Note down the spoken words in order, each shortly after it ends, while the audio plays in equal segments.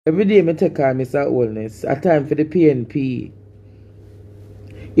Every day I take on Mr. Wellness, a time for the PNP.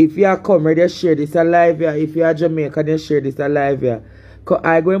 If you are come ready, share this alive here. If you are Jamaica, then share this alive here. Because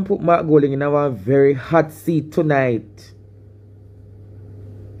I'm going to put Mark Golding in a very hot seat tonight.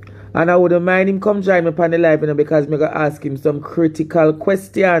 And I wouldn't mind him come join me upon the live, because I'm going to ask him some critical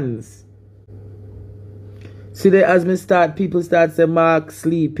questions. See there, as people start saying Mark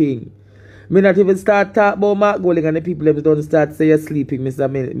sleeping. Me not even start talk about Mark Golding and the people don't start say you're sleeping, Mr.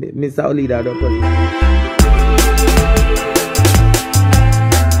 Olida.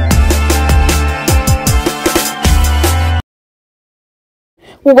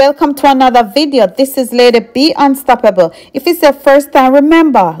 Welcome to another video. This is Lady Be Unstoppable. If it's your first time,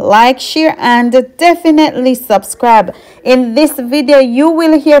 remember, like, share, and definitely subscribe. In this video, you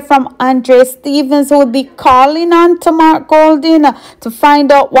will hear from Andre Stevens, who will be calling on to Mark Golding to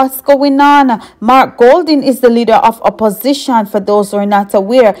find out what's going on. Mark Golding is the leader of opposition, for those who are not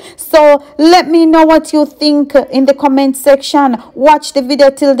aware. So let me know what you think in the comment section. Watch the video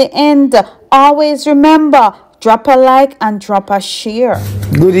till the end. Always remember, drop a like and drop a share.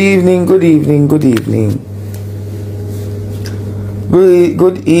 Good evening, good evening, good evening.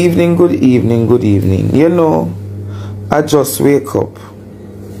 Good evening, good evening, good evening. You know, I just wake up.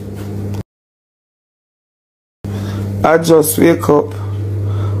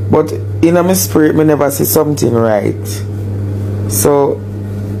 But in my spirit, I never see something right. So,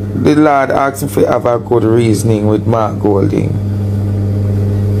 the Lord asked me if I have a good reasoning with Mark Golding.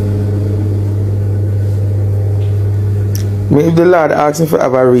 Maybe the Lord asked me if I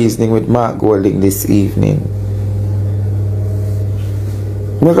have a reasoning with Mark Golding this evening.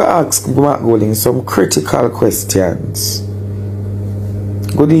 I'm going to ask Mark Golding some critical questions.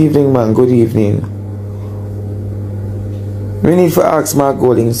 Good evening, man. Good evening. We need to ask Mark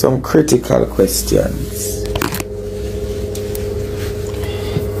Golding some critical questions.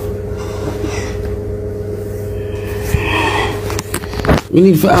 We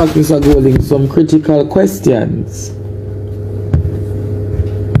need to ask Mr. Golding some critical questions.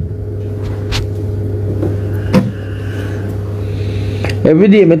 Every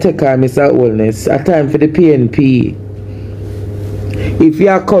day I take on Mr. Wellness, a time for the PNP. If you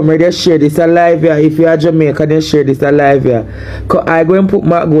are come ready, share this alive here. If you are Jamaica, then share this alive here. Because I'm going to put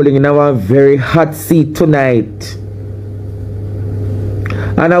Mark Golding in a very hot seat tonight.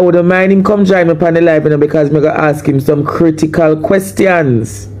 And I wouldn't mind him come join me upon the live, because I'm going to ask him some critical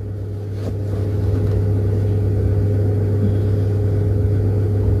questions.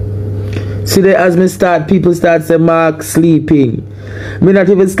 See there, as people start saying Mark sleeping. Me not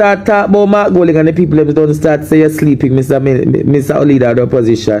even start talk about Mark Golding and the people don't start say you're sleeping, Mr. Olida, the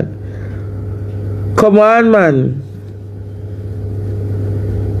opposition. Come on, man.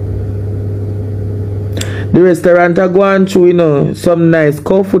 The restaurant are going through, you know, some nice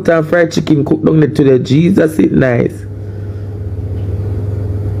cow foot and fried chicken cooked down there today. Jesus, it's nice.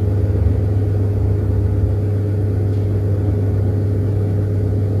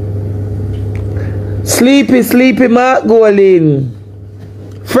 Sleepy Mark Golding.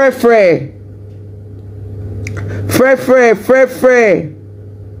 Free.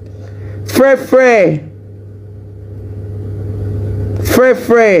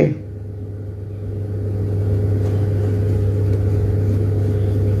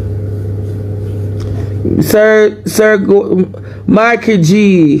 Sir, Marky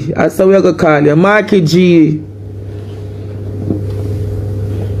G. That's how we're going to call you. Marky G.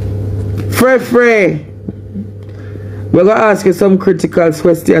 Free. We're going to ask you some critical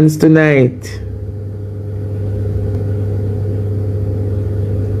questions tonight.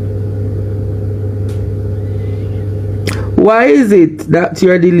 Why is it that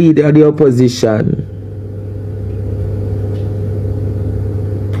you're the leader of the opposition?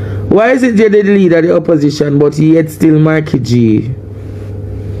 Why is it you're the leader of the opposition, but yet still Marky G?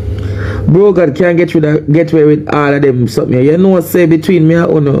 Bro, God can't get away with all of them something. You know, say between me and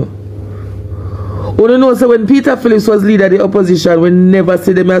Uno. Uno know, so when Peter Phillips was leader of the opposition, we never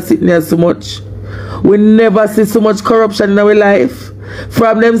see them sitting there so much. We never see so much corruption in our life.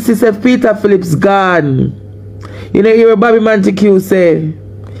 From them, since Peter Phillips gone. You know, hear Bobby Montague say,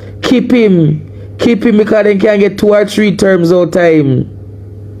 keep him because they can't get 2 or 3 terms out time.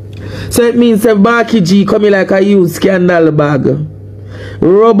 So it means that Marky G coming like a huge scandal bag.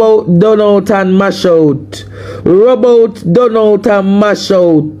 Rub out, done out and mash out. Rub out, done out and mash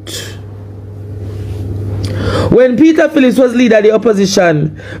out. When Peter Phillips was leader of the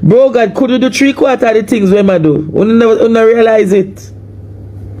opposition, bro, God couldn't do 3/4 of the things we might do. We never realize it.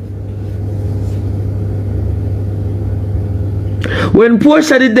 When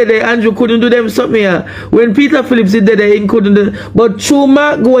Portia did that, Andrew couldn't do them something here. When Peter Phillips did that, he couldn't do. But true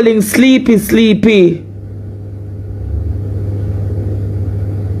Mark Golding, sleepy.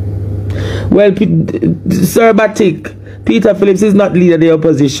 Well, Sir Batik, Peter Phillips is not leader of the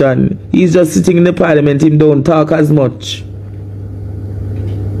opposition. He's just sitting in the parliament. Him don't talk as much.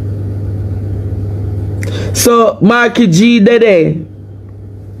 So, Marky G did.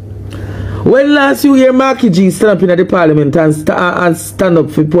 When last you hear Marky G stand up in the parliament and stand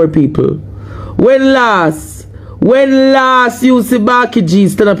up for poor people? When last you see Marky G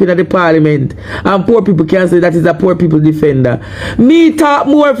stand up in the parliament and poor people can say that is a poor people defender? Me talk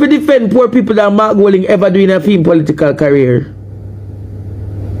more for defend poor people than Mark Golding ever do in a film political career.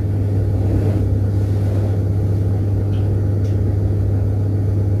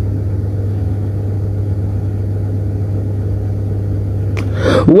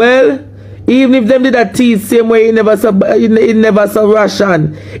 Well, even if them did that tease same way, he never saw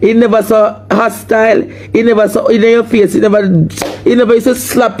Russian, he never saw hostile, he never saw in your face, he never used to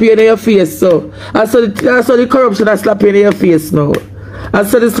slap you in your face. So I saw the corruption that slap you in your face now. I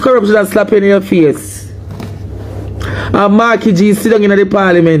saw this corruption that slap you in your face. And Marky G sit down in the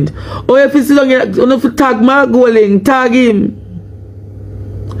parliament. Oh, if he sit down if you tag Mark Golding, tag him.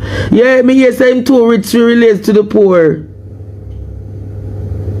 Yeah, me hear say him too rich to relate to the poor.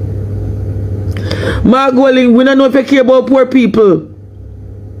 Mark Golding, we don't know if you care about poor people.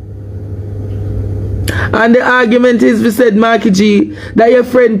 And the argument is, we said, Marky G, that your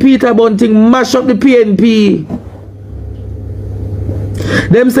friend Peter Bunting mash up the PNP.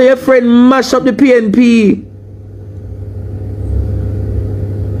 Them say your friend mash up the PNP.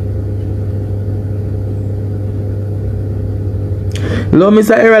 Love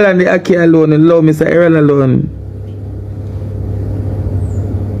Mr. Errol and the Aki alone, and love Mr. Errol alone.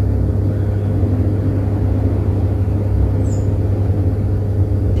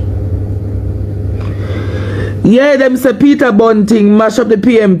 Yeah, them say Peter Bunting mash up the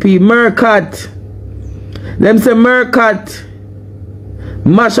PMP. Mercat. Them say Mercat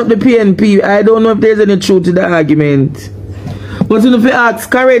mash up the PNP. I don't know if there's any truth to the argument. But if you ask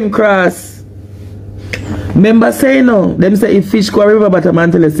Karen Cross, remember say no. Them say if fish go river bottom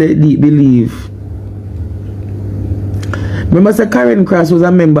until they say deep believe. Remember say Karen Cross was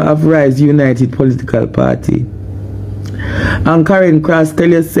a member of Rise United political party. And Karen Cross tell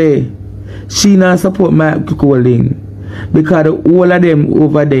you say she not support Mark Golding because all of them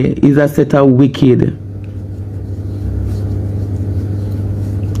over there is a set of wicked.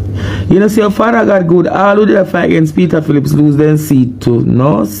 You know, see, your father got good. All who did fight against Peter Phillips lose their seat too.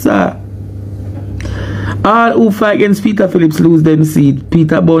 No, sir. All who fight against Peter Phillips lose them seat.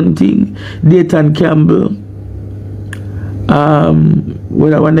 Peter Bunting, Dayton Campbell,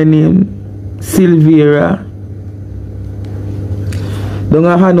 what I want the name? Silvera. Down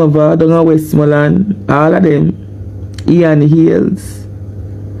at Hanover, down at Westmoreland, all of them, Ian Hills,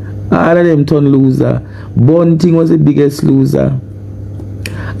 all of them turn loser. Bunting was the biggest loser.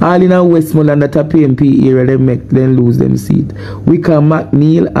 All in a Westmoreland at a PMP area, they make them lose them seat. Wickham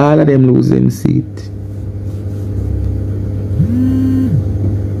McNeil, all of them lose them seat.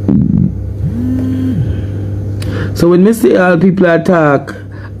 So when me see all people attack,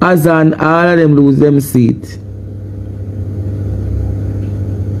 Azan, all of them lose them seat.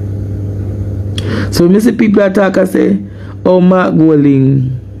 So when I see people attack, I say, oh, Mark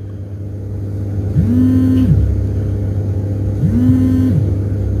Golding.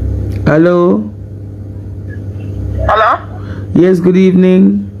 Hello? Hello? Yes, good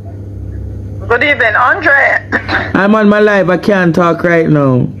evening. Good evening, Andre. I'm on my live. I can't talk right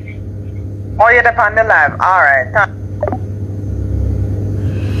now. Oh, you're on the live. All right.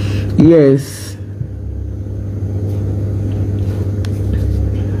 Yes.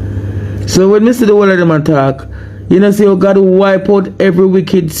 So when I see the whole of them attack, you know, say, oh, God will wipe out every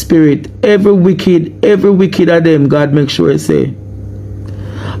wicked spirit. Every wicked of them, God make sure say.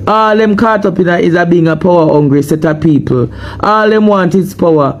 All them caught up in that is a being a power hungry set of people. All them want is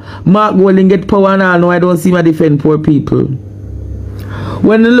power. Mark Golding get power now, no, I don't see my defend poor people.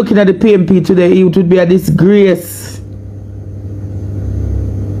 When you're looking at the PMP today, it would be a disgrace.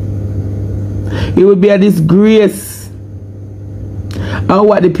 It would be a disgrace. And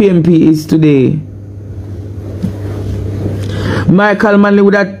what the PMP is today. Michael Manley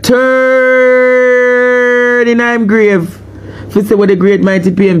would have turned in his grave to say what the great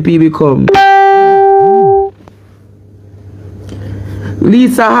mighty PMP become.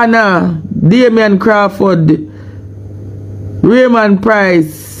 Lisa Hanna, Damian Crawford, Raymond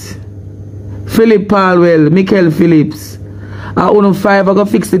Price, Philip Palwell, Michael Phillips. I own 5, I go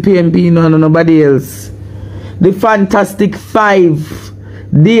fix the PMP, no nobody else. The Fantastic Five.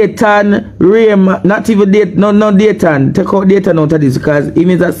 Dayton, Raymond, not even Dayton, no Dayton. Take out Dayton out of this because it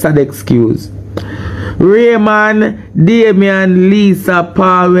is a sad excuse. Raymond, Damian, Lisa,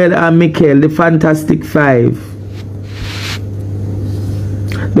 Powell, and Michael, the Fantastic Five.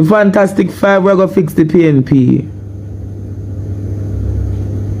 The Fantastic Five, we're going to fix the PNP.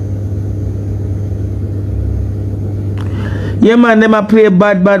 Yeah, man, them a play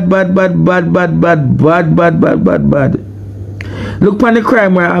bad. Look upon the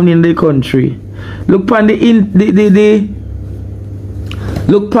crime we're having in the country. Look upon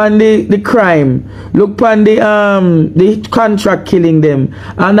look upon the crime. Look upon the contract killing them.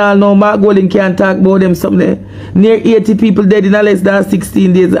 And I know Mark Golding can't talk about them something. Near 80 people dead in less than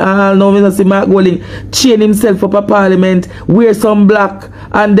 16 days. I know Mr. See Mark Golding chain himself up a parliament, wear some black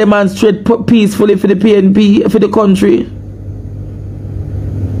and demonstrate peacefully for the PNP, for the country.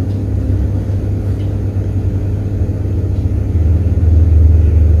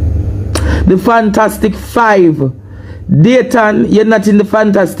 The Fantastic Five. Dayton, you're not in the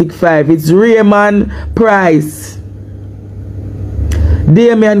Fantastic Five. It's Raymond Price,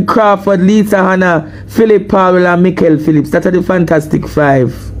 Damian Crawford, Lisa Hanna, Philip Powell, and Michael Phillips. That's the Fantastic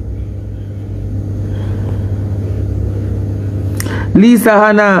Five. Lisa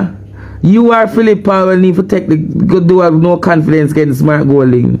Hanna, you are Philip Powell need to take the good do have no confidence against Mark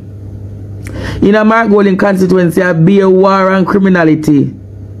Golding. In a Mark Golding constituency, I be a war and criminality.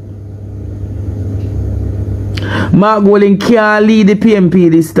 Mark Golding can't lead the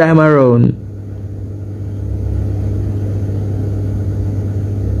PMP this time around.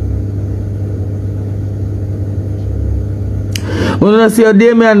 We don't see how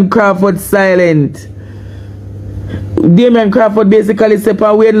Damian Crawford silent. Damian Crawford basically said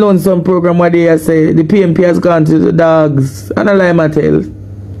for Wayne Lonesome program where they say the PMP has gone to the dogs. And I lie my tell.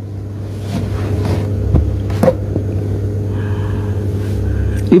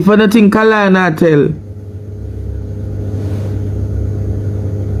 If I don't think I lie, I tell.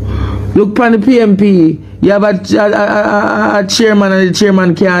 Look upon the PMP. You have a chairman and the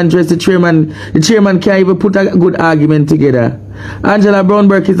chairman can't address the chairman. The chairman can't even put a good argument together. Angela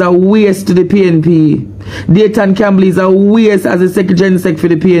Brownberg is a waste to the PNP. Dayton Campbell is a waste as a secretary for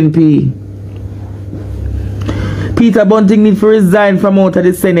the PNP. Peter Bunting needs to resign from out of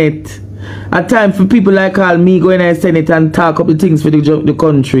the Senate. A time for people like all me go in the Senate and talk up the things for the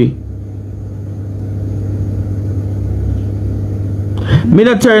country. Me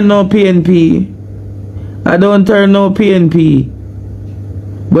not turn no PNP. I don't turn no PNP.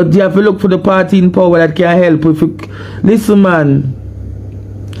 But you have to look for the party in power that can help. Listen, man.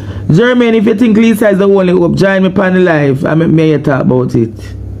 Jermaine, if you think Lisa is the only hope, join me on the live and make me talk about it.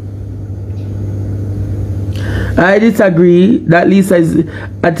 I disagree that Lisa is.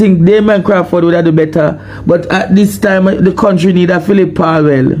 I think Damon Crawford would have done better. But at this time, the country need a Philip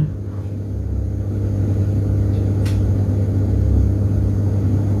Powell.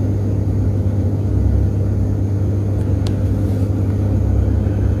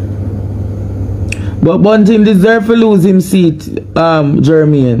 But Bunting deserve to lose him seat,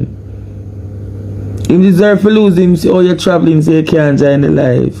 Jermaine. He deserve to lose him seat. Oh, you're traveling so you can't join the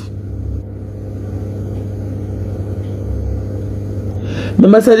live.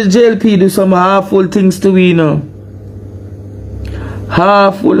 Remember I said the JLP do some half-full things to we, you know.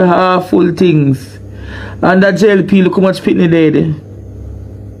 Half-full things. And that JLP, look how much pitney dead.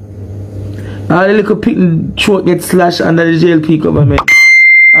 All the little pitney throat get slashed under the JLP government.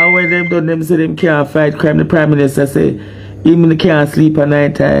 And when them done, them say them can't fight crime. The Prime Minister say even can't sleep at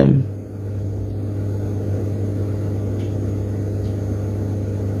night time.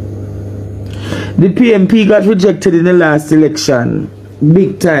 The PMP got rejected in the last election.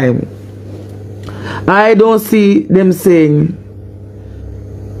 Big time. I don't see them saying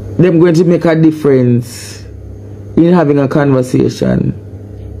them going to make a difference in having a conversation.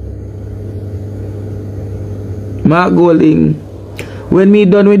 Mark Golding, when me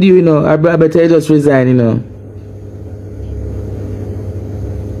done with you, you know, I better just resign, you know.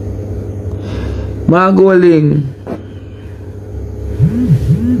 Mark Golding,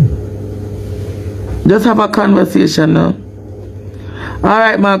 just have a conversation now.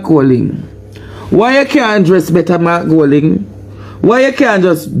 Alright, Mark Golding. Why you can't dress better, Mark Golding? Why you can't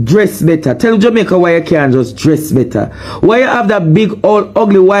just dress better? Tell Jamaica why you can't just dress better. Why you have that big, old,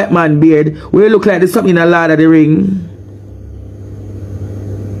 ugly white man beard where you look like there's something in a Lord of the Ring?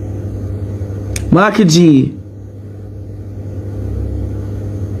 Marky G.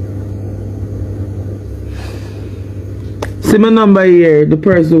 See my number here, the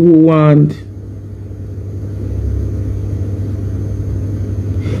person who want.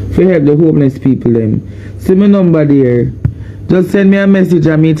 For help the homeless people them. See my number there. Just send me a message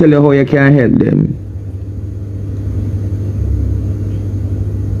and me tell you how you can help them.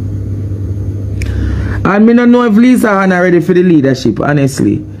 And me don't know if Lisa Hanna ready for the leadership,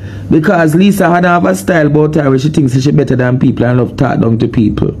 honestly. Because Lisa Hanna have a style about her where she thinks she better than people and love talk down to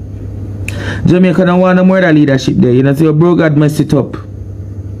people. Jamaica don't want no more than leadership there. You know, so your bro God mess it up.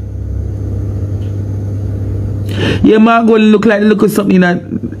 Yeah, man, go look like look at something in that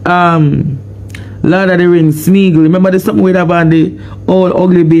Lord of the Rings, Smeagol. Remember there's something with that on the old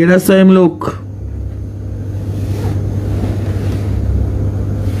ugly beard. That's how him look.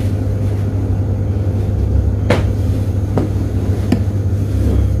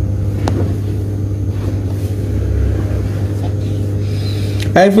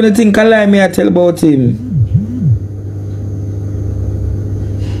 If you think I lie, me I tell about him.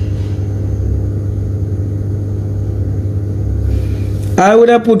 I would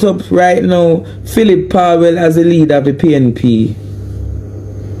have put up right now Philip Powell as the leader of the PNP.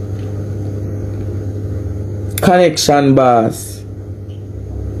 Connection boss.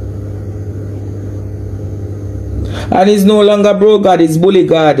 And he's no longer bro God, he's bully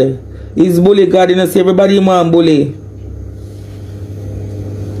God. He's bully God, you know, see everybody man bully.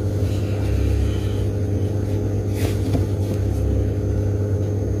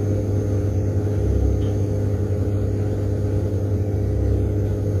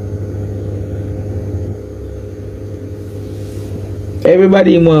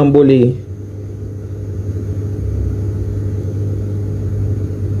 Everybody want bully.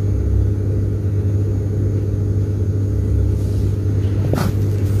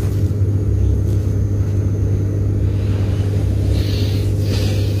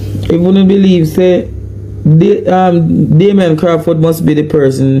 If you don't believe, say Damien Crawford must be the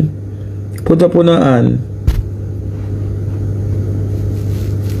person. Put up on her hand.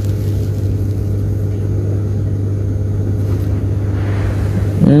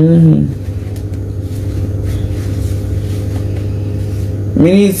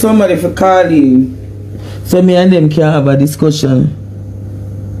 Me need somebody for call you so me and them can have a discussion.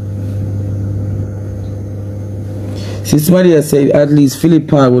 See, somebody has said at least Philip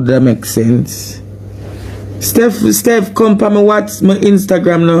Powell would that make sense. Steph, come for me watch my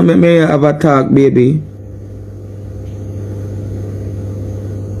Instagram now. Me have a talk, baby.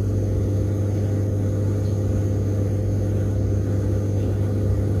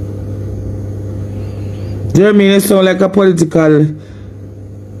 Jeremy, you sound like a political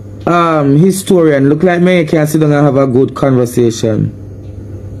historian. Look like me, you can sit down and have a good conversation.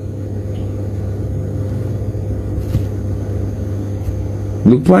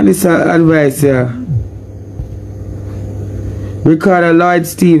 Look for this advice here. Ricardo Lloyd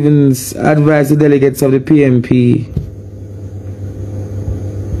Stevens advised the delegates of the PNP.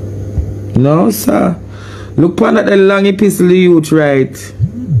 No, sir. Look for that long epistle the youth write.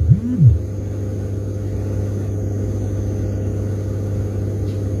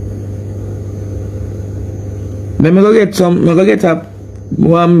 Let me go get some, me go get up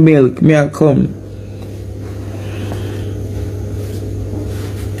one milk, me I come.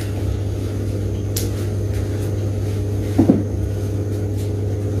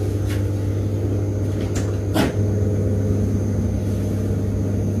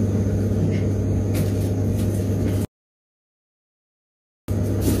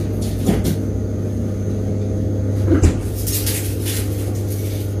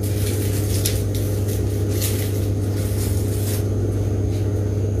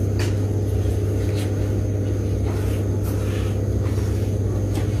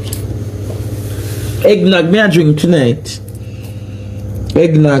 Eggnog, me I drink tonight.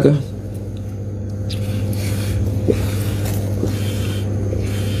 Eggnog.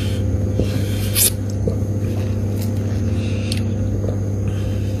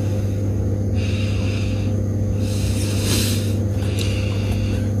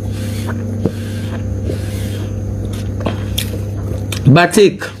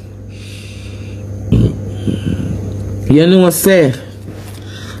 Batik. You know what I say?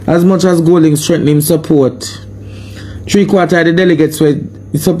 As much as Golding strengthen him support, 3/4 of the delegates will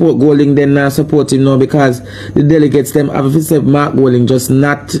support Golding, then not support him now because the delegates them have said Mark Golding just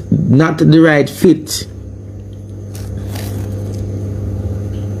not the right fit.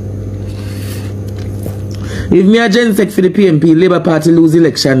 If me a Gensec for the PNP, Labour Party lose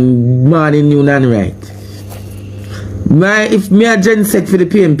election morning, noon and right. If me a Gensec for the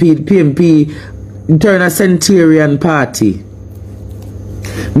PNP turn a Centurion party.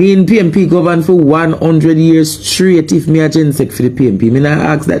 Me in PNP govern for 100 years straight if me a Gensec for the PNP. Me not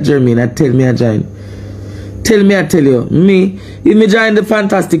ask that Jeremy and tell me a join. Tell me, I tell you. If me join the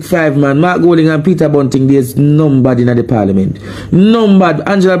Fantastic Five, man, Mark Golding and Peter Bunting, there's nobody in the parliament. Nobody.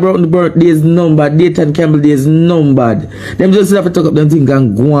 Angela Broughton, there's nobody. Dayton Campbell, there's nobody. Them just have to talk up them things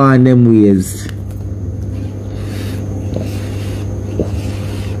and go on them ways.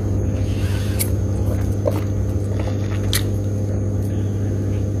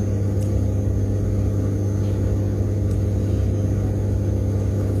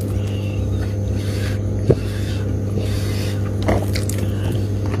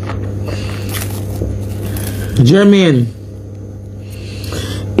 Jermaine,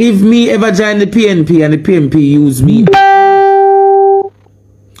 if me ever join the PNP and the PNP use me,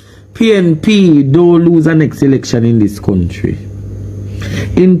 PNP don't lose the next election in this country.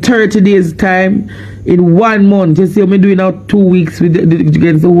 In 30 days time, in 1 month, you see me doing out 2 weeks with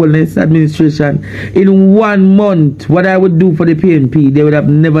against the whole administration. In 1 month, what I would do for the PNP, they would have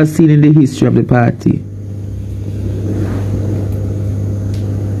never seen in the history of the party.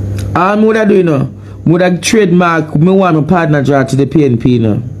 What I do, you know? Would I trademark me want my partner draw to the PNP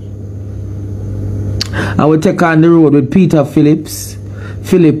now? I would take on the road with Peter Phillips,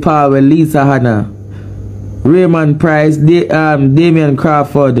 Philip Powell, Lisa Hanna, Raymond Price, Damian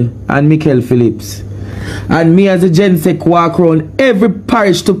Crawford, and Michael Phillips. And me as a gensec walk around every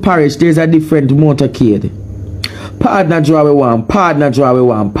parish to parish, there's a different motorcade. Partner draw we want, partner draw we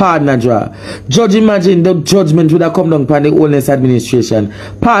want, partner draw. Judge, imagine the judgment would have come down upon the wellness administration.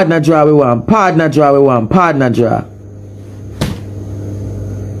 Partner draw we want, partner draw we want, partner draw.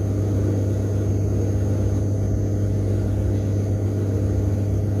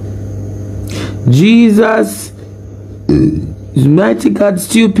 Jesus, mighty God,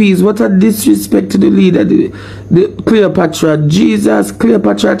 stupid, what a disrespect to the leader, the Cleopatra. Jesus,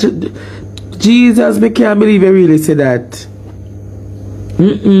 Cleopatra. Jesus, me can't believe I really said that.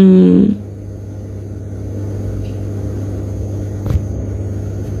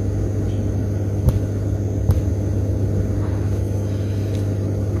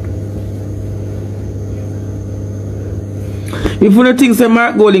 If you don't think say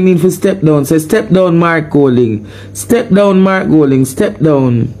Mark Golding need to step down, say step down Mark Golding. Step down Mark Golding, step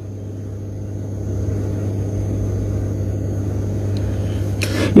down.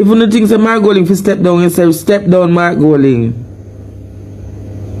 If you don't think say Mark Golding for step down, you say step down Mark Golding.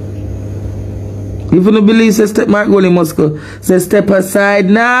 If you don't believe say step Mark Golding must go, say step aside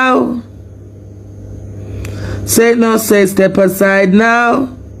now. Say it now, say step aside now.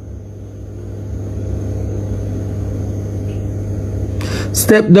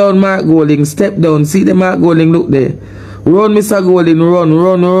 Step down Mark Golding, step down. See the Mark Golding, look there. Run Mr. Golding, run,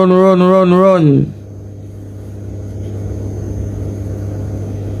 run, run, run, run, run.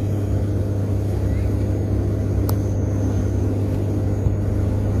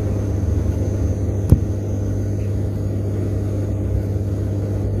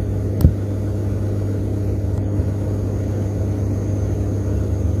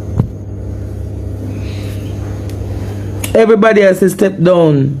 Everybody else is step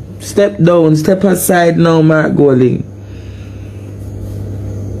down, step aside now, Mark Golding.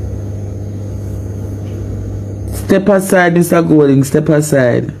 Step aside, Mr. Golding, step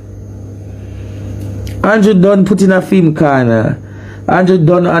aside. Andrew done put in a film corner. Andrew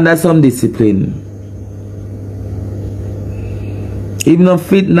done under some discipline. Even if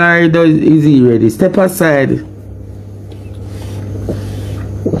fit now, is he ready? Step aside.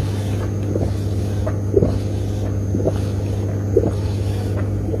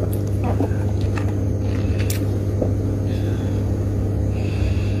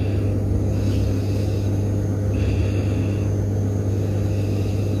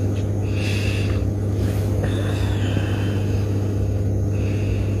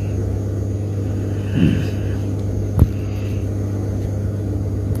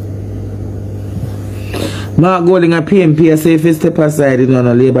 Mark Golding a PMP, I say if you step aside, you know,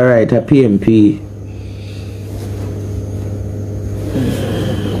 no labor right, a PMP.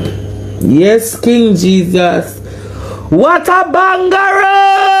 Yes, King Jesus. What a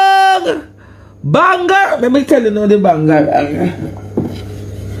bangarang! Banger! Let me tell you now the bangarang.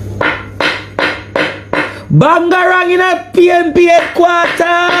 Bangarang in a PMP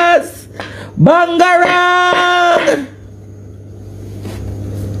headquarters! Bangarang!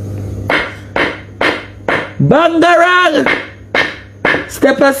 Bangarang!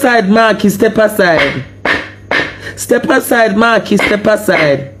 Step aside, Marky, step aside. Step aside, Marky, step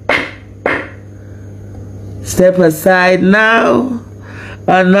aside. Step aside now.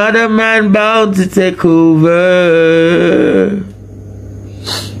 Another man bound to take over.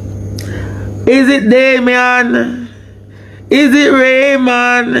 Is it Damien? Is it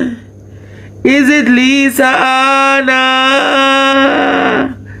Raymond? Is it Lisa Anna?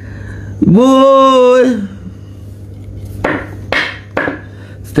 Boy,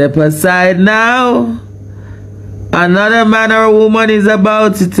 step aside now. Another man or woman is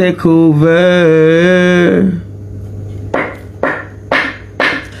about to take over.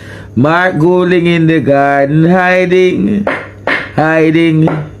 Mark Golding in the garden, hiding, hiding,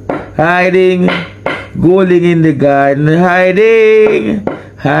 hiding. Golding in the garden, hiding,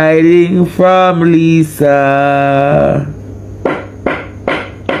 hiding from Lisa.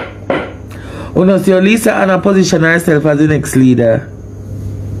 Oh no, so Lisa Anna position herself as the next leader.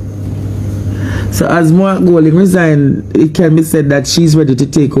 So as Mark Golding resigned, it can be said that she's ready to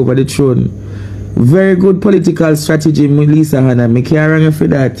take over the throne. Very good political strategy, Lisa Anna. Me can't wrong you for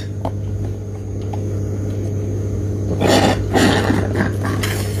that.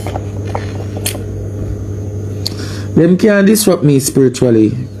 Them can't disrupt me spiritually.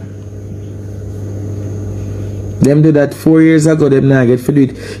 Them do that 4 years ago, them not get to do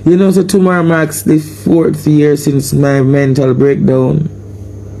it. You know, so tomorrow marks the 4th year since my mental breakdown.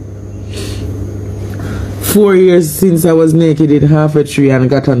 4 years since I was naked in half a tree and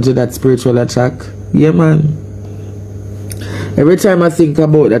got onto that spiritual attack. Yeah, man. Every time I think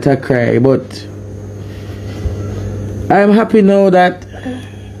about that, I cry. But I'm happy now that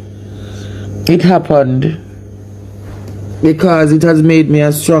it happened, because it has made me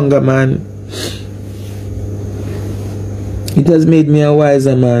a stronger man. It has made me a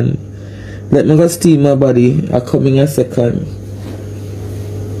wiser man. Let me go steam my body. I'll come in a second.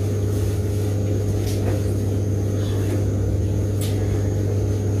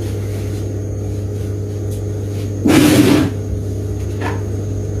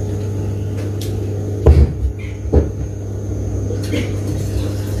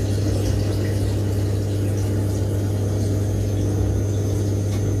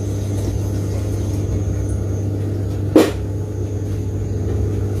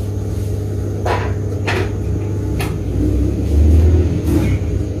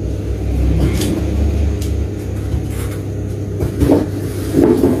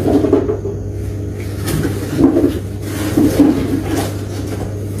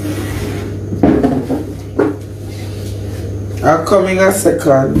 I'll come in a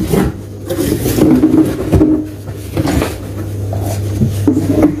second.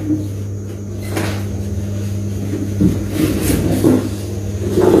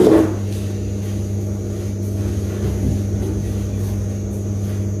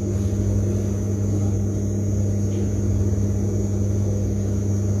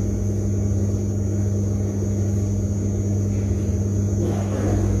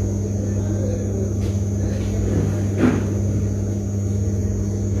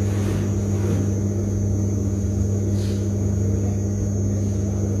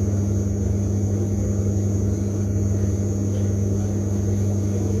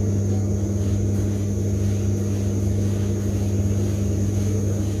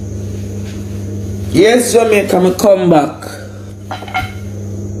 Yes, Jamaica, me come back.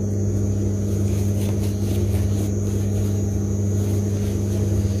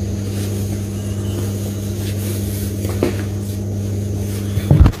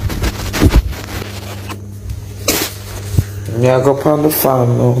 Me I go on the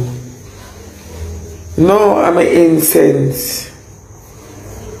farm now. No, I'm an incense.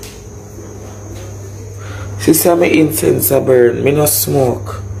 She said I'm an incense I burn. Me no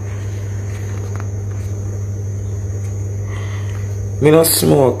smoke. Me no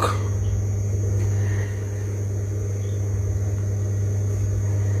smoke.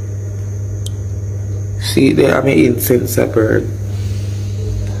 See there, I'm an incense I burn.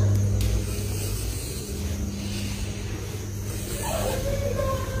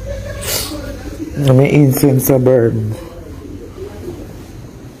 I'm an incense I burn.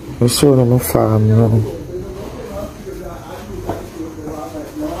 I'm showing on my farm now.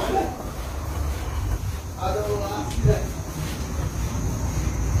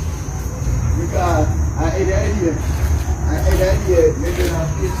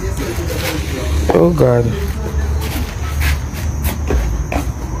 Oh God.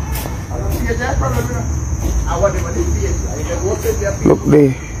 Look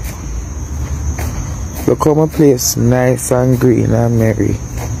there. Look how my place nice and green and merry.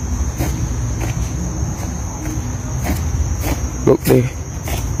 Look there.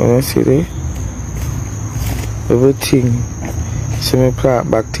 You see there? Everything. See me plant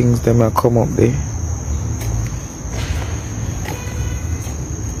back things them will come up there.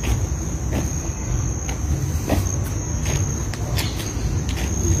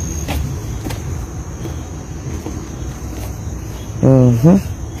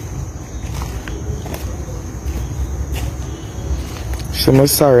 So I'm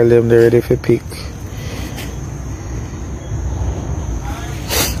sorry them they're ready for pick.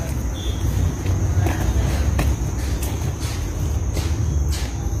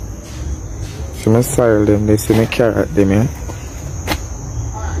 So I'm sorry them, they see me carrot them, yeah.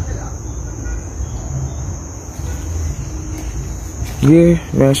 Yeah,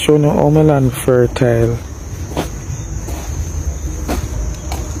 I'm showing you how my land fertile.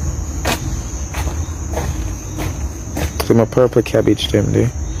 So my purple cabbage them there.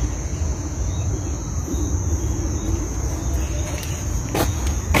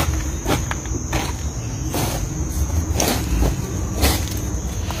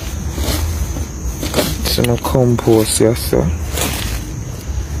 So my compost, yes sir.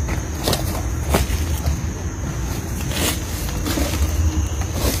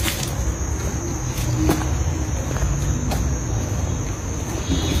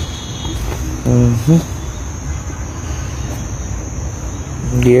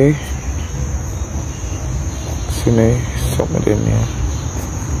 Yeah. See me some of them here.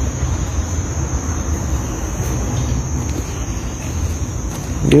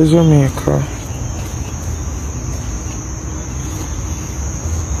 There's Jamaica.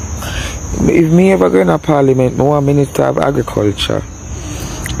 If me ever go in a parliament, I want Minister of Agriculture,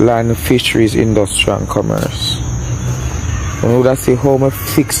 Land, Fisheries, Industry and Commerce. I would say how I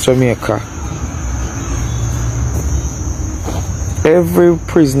fix Jamaica. Every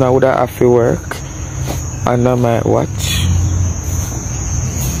prisoner would have to work under my watch.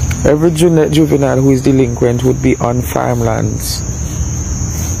 Every juvenile who is delinquent would be on farmlands.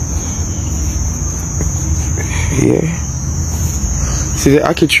 Yeah. See the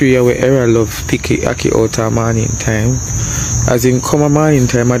ackee tree where I love pick ackee out of morning time. As in come a morning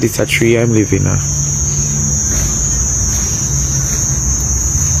time at this a tree I'm living at.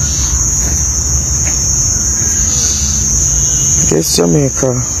 Yes,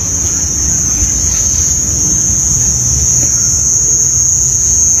 Jamaica.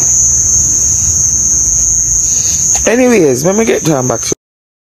 Anyways, let me get down back to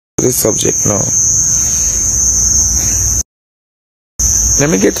this subject now. Let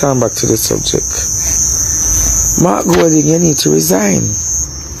me get down back to the subject. Mark Golding, you need to resign.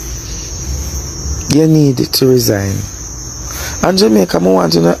 You need to resign. And Jamaica, I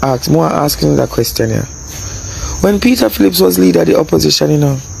want to ask you that question here. When Peter Phillips was leader of the opposition, you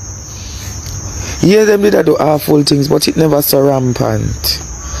know, yeah, them did do awful things, but it never so rampant.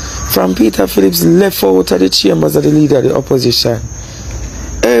 From Peter Phillips left out of the chambers of the leader of the opposition,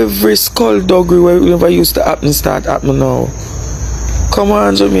 every skullduggery where it never used to happen start happening now. Come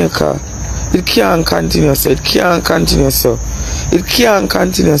on, Jamaica. It can't continue so. It can't continue so. It can't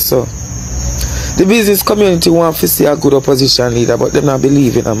continue so. The business community want to see a good opposition leader, but them not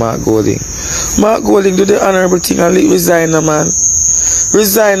believe in a Mark Golding. Mark Golding do the honorable thing and resign, man.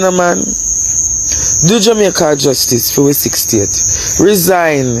 Resign, man. Do Jamaica justice for we 68.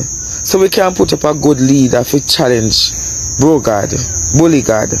 Resign, so we can put up a good leader for challenge bro God, bully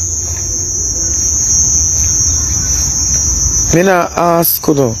God. Me not ask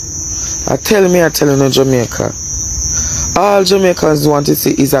you know. I tell you no Jamaica. All Jamaicans want to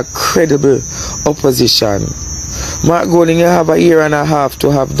see is a credible opposition. Mark Golding, you have a year and a half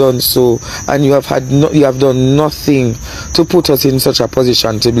to have done so, and you have done nothing to put us in such a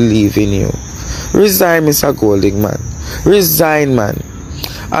position to believe in you. Resign, Mr. Golding, man. Resign, man.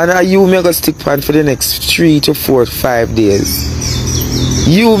 And are you mega stick pan for the next 3 to 4 to 5 days?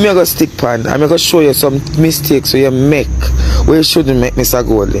 You mega stick pan. I'm gonna show you some mistakes you make where you shouldn't make, Mr.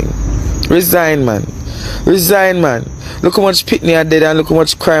 Golding. Resign, man. Resign, man. Look how much pitney are dead and look how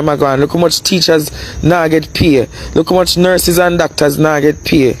much crime are gone. Look how much teachers now get paid. Look how much nurses and doctors now get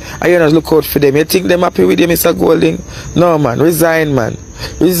paid. And you not look out for them. You think them happy with you, Mr. Golding? No, man. Resign, man.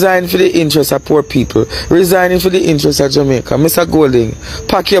 Resign for the interest of poor people. Resigning for the interest of Jamaica. Mr. Golding,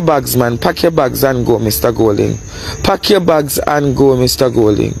 pack your bags, man. Pack your bags and go, Mr. Golding. Pack your bags and go, Mr.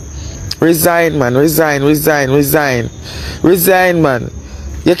 Golding. Resign, man. Resign, resign, resign. Resign, man.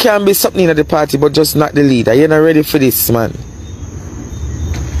 You can be something at the party, but just not the leader. You're not ready for this, man.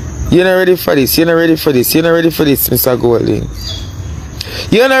 You're not ready for this. You're not ready for this. You're not ready for this, Mr. Golding.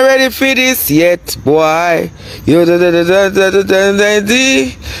 You're not ready for this yet, boy. You're not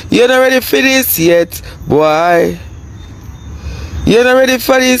ready for this yet, boy. You're not ready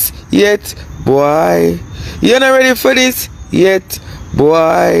for this yet, boy. You're not ready for this yet,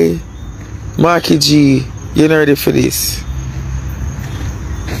 boy. Marky G, you're not ready for this.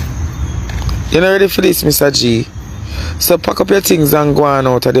 You're not ready for this, Mr. G. So pack up your things and go on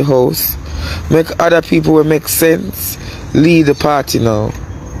out of the house. Make other people will make sense. Lead the party now.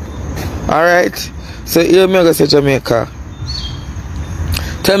 Alright? So here me go say Jamaica.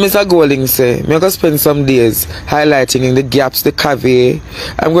 Tell Mr. Golding say, I'm going to spend some days highlighting in the gaps, the caveat.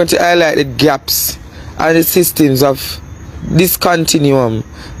 I'm going to highlight the gaps and the systems of this continuum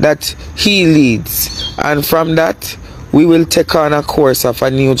that he leads. And from that, we will take on a course of a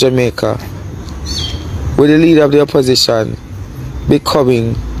new Jamaica with the leader of the opposition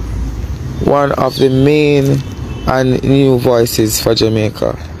becoming one of the main and new voices for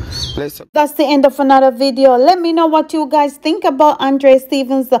Jamaica. That's the end of another video. Let me know what you guys think about Andre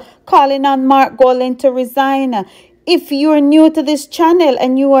Stevens calling on Mark Golding to resign. If you're new to this channel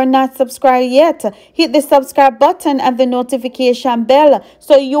and you are not subscribed yet, hit the subscribe button and the notification bell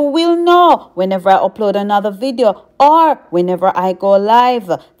so you will know whenever I upload another video or whenever I go live.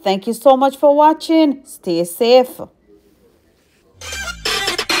 Thank you so much for watching. Stay safe.